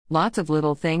Lots of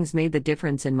little things made the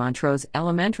difference in Montrose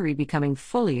Elementary becoming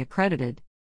fully accredited.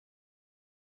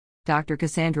 Dr.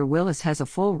 Cassandra Willis has a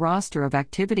full roster of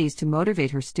activities to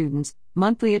motivate her students: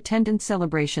 monthly attendance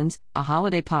celebrations, a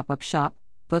holiday pop-up shop,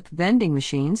 book vending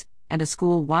machines, and a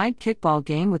school-wide kickball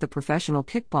game with a professional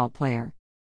kickball player.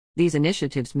 These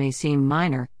initiatives may seem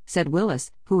minor, said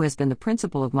Willis, who has been the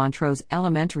principal of Montrose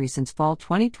Elementary since fall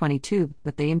 2022,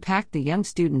 but they impact the young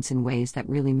students in ways that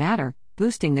really matter,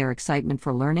 boosting their excitement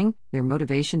for learning, their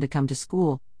motivation to come to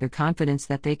school, their confidence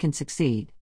that they can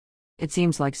succeed. It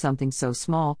seems like something so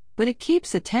small, but it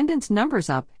keeps attendance numbers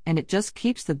up, and it just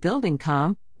keeps the building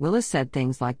calm. Willis said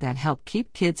things like that help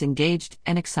keep kids engaged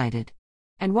and excited.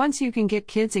 And once you can get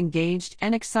kids engaged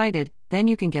and excited, then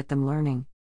you can get them learning.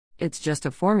 It's just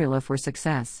a formula for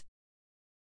success.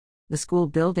 The school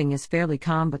building is fairly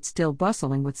calm but still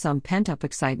bustling with some pent-up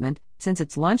excitement, since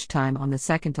it's lunchtime on the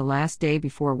second to last day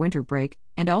before winter break,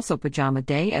 and also Pajama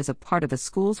Day as a part of the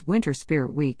school's Winter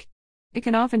Spirit Week. It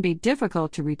can often be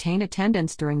difficult to retain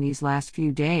attendance during these last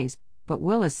few days, but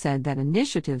Willis said that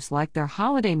initiatives like their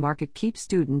holiday market keep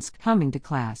students coming to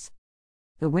class.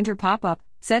 The winter pop-up,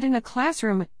 set in a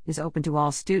classroom, is open to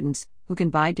all students, who can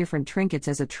buy different trinkets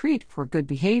as a treat for good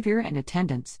behavior and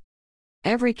attendance.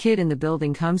 Every kid in the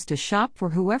building comes to shop for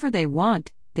whoever they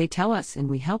want, they tell us, and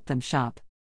we help them shop.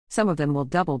 Some of them will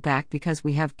double back because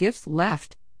we have gifts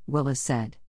left, Willis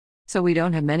said. So we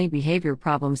don't have many behavior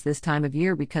problems this time of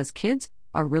year because kids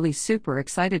are really super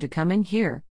excited to come in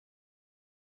here.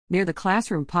 Near the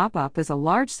classroom pop-up is a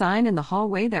large sign in the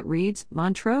hallway that reads,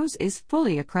 "Montrose is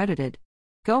fully accredited.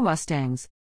 Go Mustangs."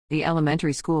 The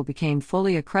elementary school became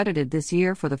fully accredited this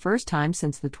year for the first time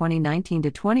since the 2019 to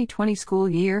 2020 school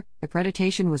year.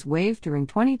 Accreditation was waived during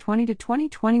 2020 to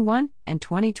 2021 and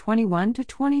 2021 to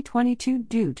 2022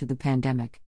 due to the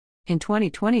pandemic. In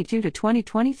 2022 to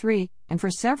 2023, and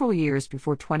for several years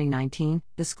before 2019,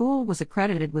 the school was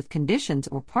accredited with conditions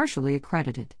or partially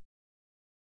accredited.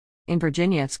 In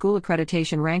Virginia, school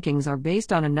accreditation rankings are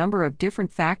based on a number of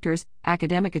different factors: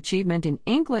 academic achievement in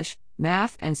English,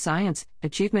 math, and science,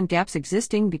 achievement gaps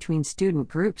existing between student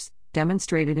groups,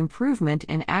 demonstrated improvement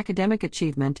in academic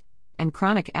achievement, and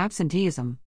chronic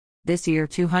absenteeism. This year,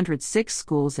 206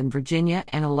 schools in Virginia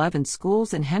and 11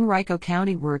 schools in Henrico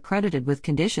County were accredited with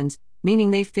conditions, meaning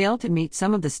they failed to meet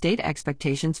some of the state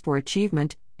expectations for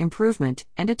achievement, improvement,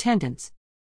 and attendance.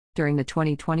 During the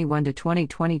 2021 to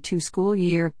 2022 school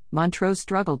year, Montrose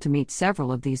struggled to meet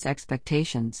several of these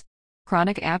expectations.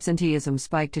 Chronic absenteeism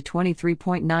spiked to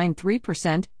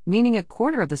 23.93%, meaning a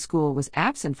quarter of the school was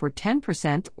absent for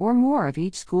 10% or more of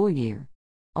each school year.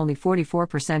 Only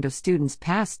 44% of students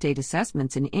passed state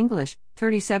assessments in English,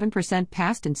 37%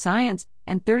 passed in science,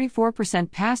 and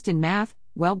 34% passed in math,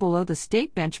 well below the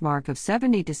state benchmark of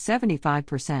 70 to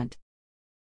 75%.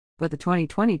 But the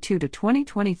 2022 to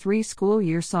 2023 school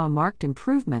year saw marked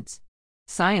improvements.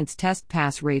 Science test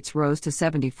pass rates rose to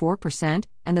 74%,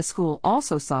 and the school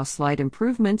also saw slight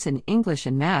improvements in English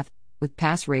and math, with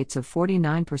pass rates of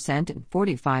 49% and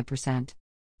 45%.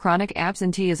 Chronic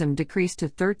absenteeism decreased to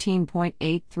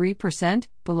 13.83%,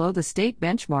 below the state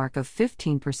benchmark of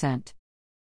 15%.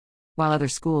 While other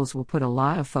schools will put a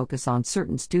lot of focus on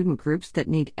certain student groups that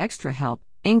need extra help,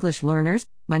 English learners,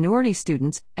 minority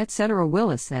students, etc.,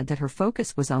 Willis said that her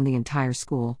focus was on the entire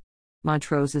school.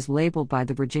 Montrose is labeled by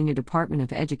the Virginia Department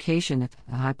of Education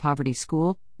a high-poverty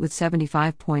school, with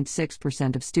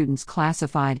 75.6% of students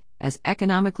classified as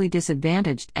economically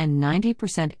disadvantaged and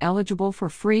 90% eligible for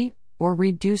free or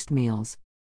reduced meals.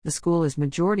 The school is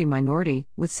majority-minority,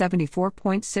 with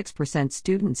 74.6%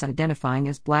 students identifying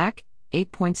as Black,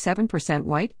 8.7%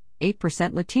 white,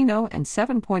 8% Latino, and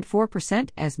 7.4%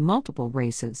 as multiple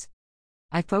races.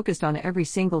 I focused on every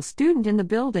single student in the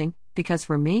building, because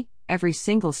for me, every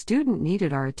single student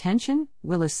needed our attention,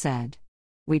 Willis said.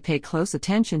 We pay close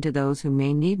attention to those who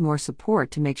may need more support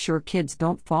to make sure kids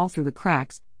don't fall through the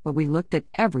cracks, but we looked at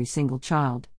every single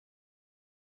child.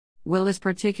 Willis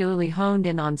particularly honed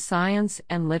in on science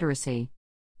and literacy.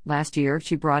 Last year,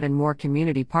 she brought in more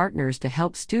community partners to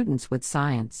help students with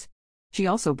science. She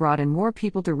also brought in more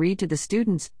people to read to the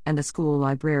students, and the school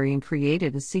librarian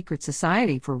created a secret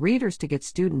society for readers to get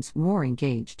students more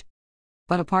engaged.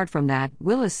 But apart from that,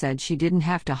 Willis said she didn't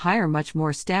have to hire much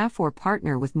more staff or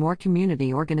partner with more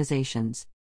community organizations.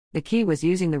 The key was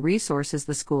using the resources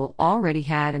the school already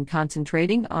had and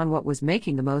concentrating on what was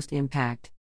making the most impact.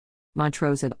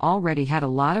 Montrose had already had a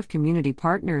lot of community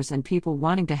partners and people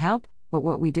wanting to help, but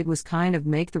what we did was kind of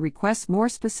make the requests more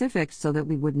specific so that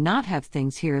we would not have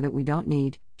things here that we don't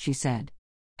need, she said.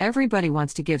 Everybody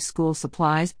wants to give school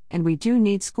supplies, and we do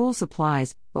need school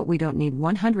supplies, but we don't need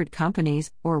 100 companies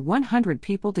or 100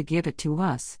 people to give it to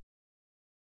us.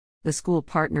 The school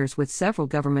partners with several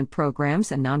government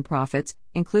programs and nonprofits,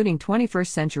 including 21st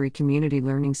Century Community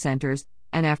Learning Centers,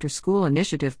 an after-school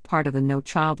initiative part of the No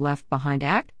Child Left Behind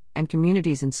Act, and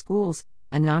Communities in Schools,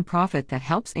 a nonprofit that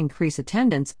helps increase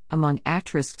attendance among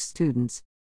at-risk students.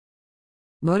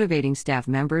 Motivating staff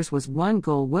members was one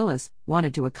goal Willis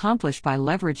wanted to accomplish by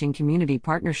leveraging community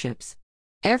partnerships.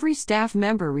 Every staff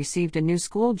member received a new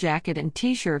school jacket and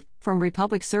t-shirt from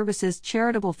Republic Services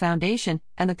Charitable Foundation,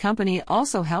 and the company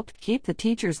also helped keep the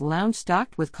teachers' lounge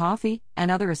stocked with coffee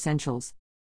and other essentials.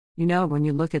 You know, when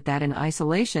you look at that in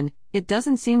isolation, it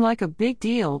doesn't seem like a big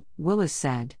deal, Willis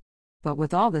said. But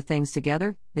with all the things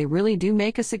together, they really do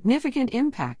make a significant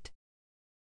impact.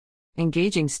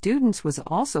 Engaging students was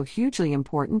also hugely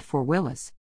important for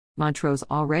Willis. Montrose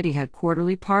already had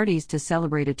quarterly parties to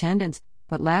celebrate attendance,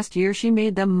 but last year she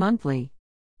made them monthly.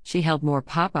 She held more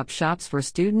pop-up shops for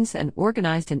students and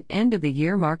organized an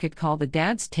end-of-the-year market called the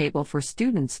Dad's Table for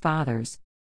students' fathers.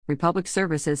 Republic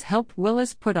Services helped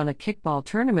Willis put on a kickball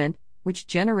tournament, which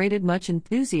generated much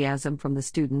enthusiasm from the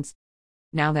students.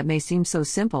 Now that may seem so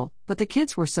simple, but the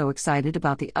kids were so excited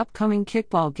about the upcoming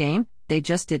kickball game, they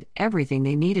just did everything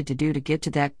they needed to do to get to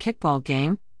that kickball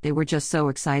game. They were just so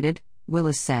excited,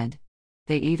 Willis said.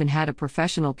 They even had a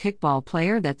professional kickball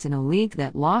player that's in a league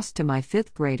that lost to my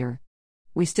 5th grader.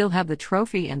 We still have the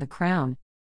trophy and the crown.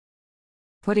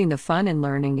 Putting the fun in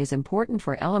learning is important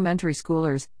for elementary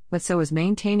schoolers, but so is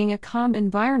maintaining a calm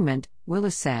environment,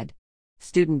 Willis said.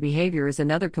 Student behavior is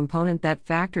another component that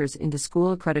factors into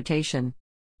school accreditation.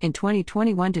 In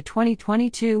 2021 to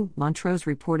 2022, Montrose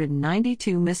reported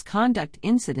 92 misconduct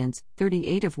incidents,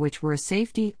 38 of which were a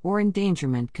safety or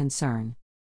endangerment concern.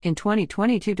 In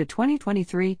 2022 to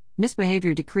 2023,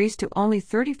 misbehavior decreased to only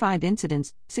 35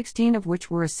 incidents, 16 of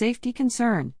which were a safety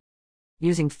concern.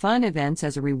 Using fun events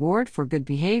as a reward for good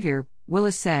behavior,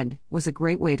 Willis said, was a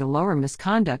great way to lower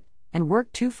misconduct, and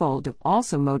worked twofold to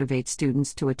also motivate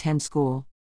students to attend school.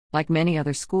 Like many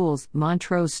other schools,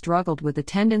 Montrose struggled with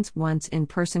attendance once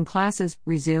in-person classes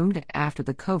resumed after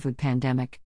the COVID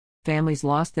pandemic. Families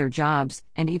lost their jobs,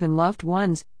 and even loved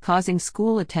ones, causing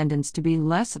school attendance to be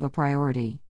less of a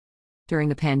priority. During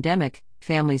the pandemic,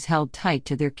 families held tight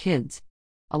to their kids.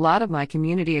 A lot of my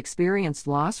community experienced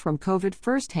loss from COVID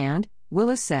firsthand,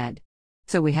 Willis said.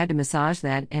 So we had to massage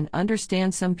that and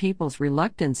understand some people's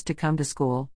reluctance to come to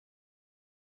school.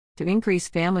 To increase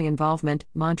family involvement,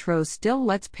 Montrose still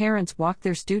lets parents walk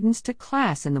their students to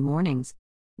class in the mornings.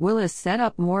 Willis set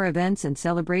up more events and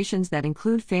celebrations that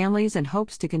include families and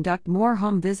hopes to conduct more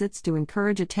home visits to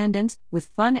encourage attendance,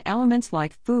 with fun elements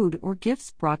like food or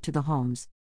gifts brought to the homes.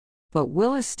 But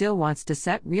Willis still wants to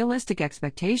set realistic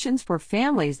expectations for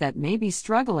families that may be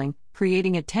struggling,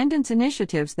 creating attendance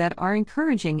initiatives that are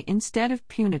encouraging instead of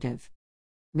punitive.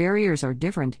 Barriers are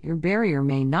different. Your barrier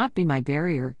may not be my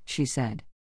barrier, she said.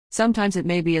 Sometimes it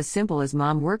may be as simple as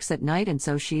mom works at night and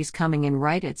so she's coming in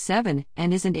right at 7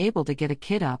 and isn't able to get a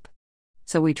kid up.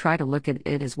 So we try to look at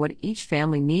it as what each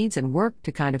family needs and work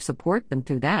to kind of support them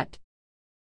through that.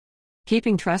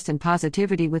 Keeping trust and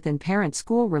positivity within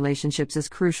parent-school relationships is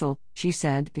crucial, she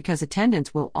said, because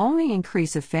attendance will only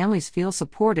increase if families feel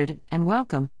supported and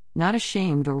welcome, not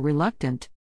ashamed or reluctant.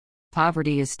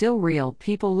 Poverty is still real,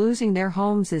 people losing their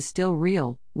homes is still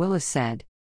real, Willis said.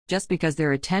 Just because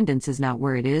their attendance is not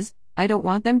where it is, I don't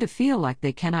want them to feel like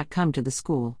they cannot come to the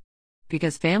school.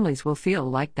 Because families will feel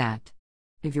like that.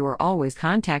 If you are always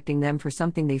contacting them for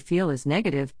something they feel is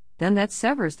negative, then that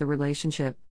severs the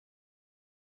relationship.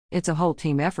 It's a whole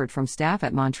team effort from staff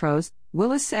at Montrose,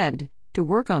 Willis said, to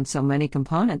work on so many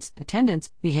components: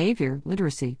 attendance, behavior,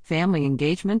 literacy, family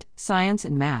engagement, science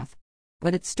and math.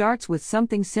 But it starts with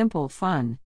something simple,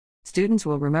 fun. Students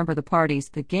will remember the parties,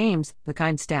 the games, the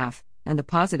kind staff, and the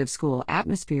positive school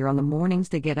atmosphere on the mornings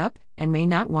they get up and may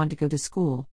not want to go to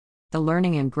school. The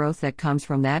learning and growth that comes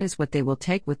from that is what they will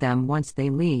take with them once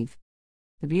they leave.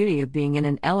 The beauty of being in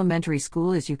an elementary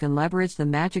school is you can leverage the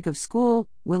magic of school,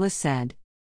 Willis said.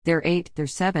 They're 8, they're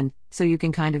 7, so you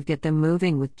can kind of get them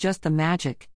moving with just the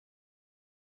magic.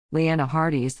 Leanna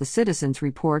Hardy is the Citizens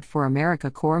Report for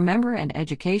America Corps member and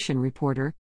education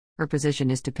reporter. Her position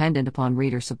is dependent upon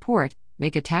reader support.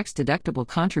 Make a tax-deductible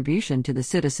contribution to the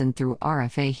Citizen through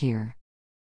RFA here.